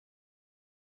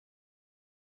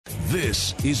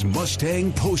This is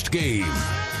Mustang Postgame.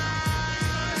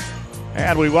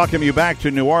 And we welcome you back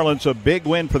to New Orleans. A big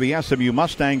win for the SMU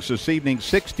Mustangs this evening,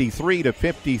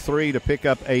 63-53 to pick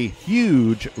up a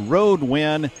huge road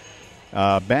win,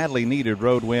 badly needed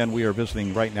road win. We are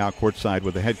visiting right now courtside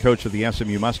with the head coach of the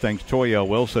SMU Mustangs, Toyelle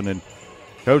Wilson. And,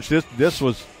 Coach, this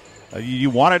was you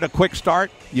wanted a quick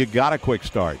start. You got a quick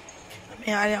start. I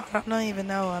mean, I don't even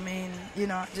know. I mean,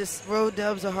 just road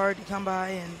dubs are hard to come by,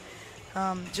 and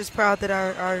just proud that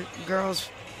our girls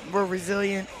were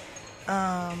resilient.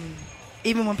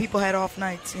 Even when people had off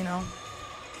nights,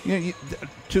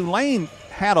 Tulane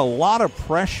had a lot of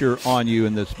pressure on you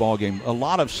in this ballgame, a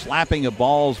lot of slapping of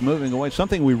balls, moving away,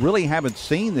 something we really haven't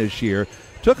seen this year.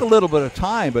 Took a little bit of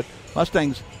time, but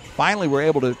Mustangs finally were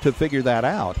able to figure that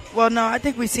out. Well, no, I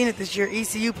think we've seen it this year.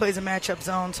 ECU plays a matchup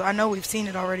zone, so I know we've seen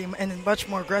it already and is much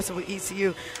more aggressive with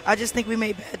ECU. I just think we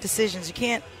made bad decisions. You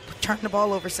can't turn the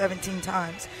ball over 17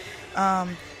 times.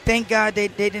 Thank God they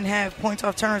didn't have points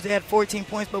off turnovers. They had 14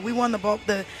 points, but we won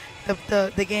the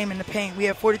game in the paint. We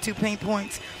had 42 paint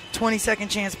points, 20 second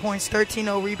chance points,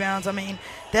 13-0 rebounds. I mean,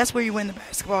 that's where you win the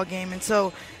basketball game. And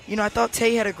so, I thought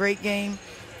Tay had a great game.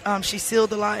 She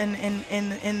sealed a lot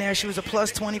in there. She was a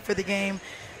plus 20 for the game.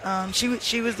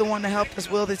 She was the one that helped us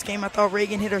will this game. I thought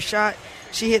Reagan hit her shot.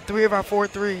 She hit 3 of our 4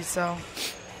 threes. So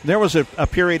there was a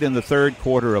period in the third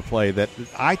quarter of play that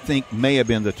I think may have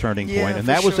been the turning point, and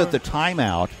that was at the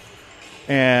timeout.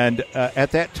 And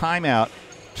at that timeout,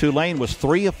 Tulane was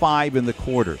 3 of 5 in the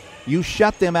quarter. You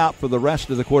shut them out for the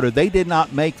rest of the quarter. They did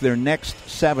not make their next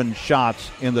 7 shots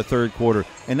in the third quarter,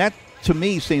 and that, to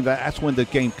me, seemed that's when the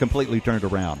game completely turned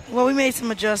around. Well, we made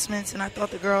some adjustments, and I thought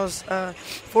the girls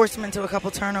forced them into a couple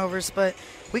turnovers, but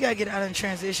we got to get out in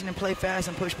transition and play fast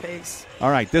and push pace.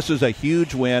 All right, this is a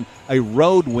huge win, a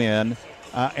road win,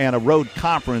 and a road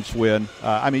conference win.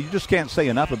 You just can't say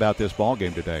enough about this ball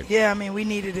game today. Yeah, we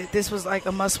needed it. This was like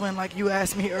a must-win, like you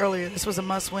asked me earlier. This was a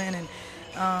must-win, and,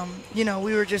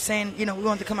 we were just saying, we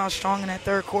wanted to come out strong in that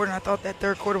third quarter, and I thought that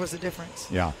third quarter was the difference.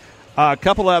 Yeah. A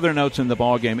couple other notes in the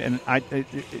ball game, and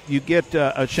you get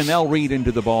a Chanel Reed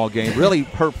into the ball game, really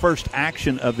her first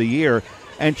action of the year,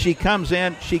 and she comes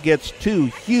in, she gets 2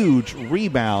 huge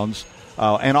rebounds,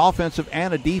 an offensive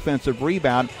and a defensive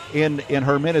rebound in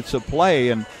her minutes of play,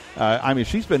 and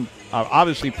she's been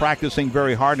obviously practicing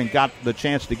very hard and got the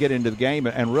chance to get into the game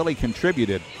and really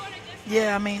contributed.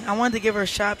 Yeah, I wanted to give her a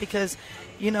shot because,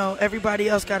 everybody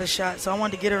else got a shot, so I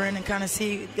wanted to get her in and kind of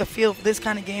see the feel for this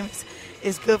kind of game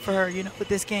is good for her, with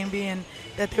this game being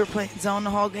that they were playing zone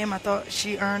the whole game. I thought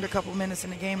she earned a couple minutes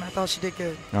in the game. I thought she did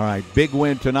good. All right, big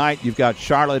win tonight. You've got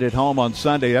Charlotte at home on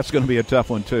Sunday. That's going to be a tough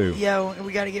one, too. Yeah,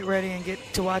 we got to get ready and get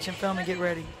to watching film and get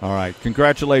ready. All right,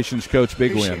 congratulations, Coach.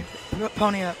 Big Appreciate win. it.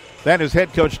 Pony up. That is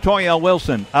head coach Toyelle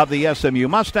Wilson of the SMU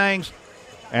Mustangs,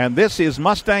 and this is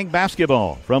Mustang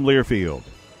basketball from Learfield.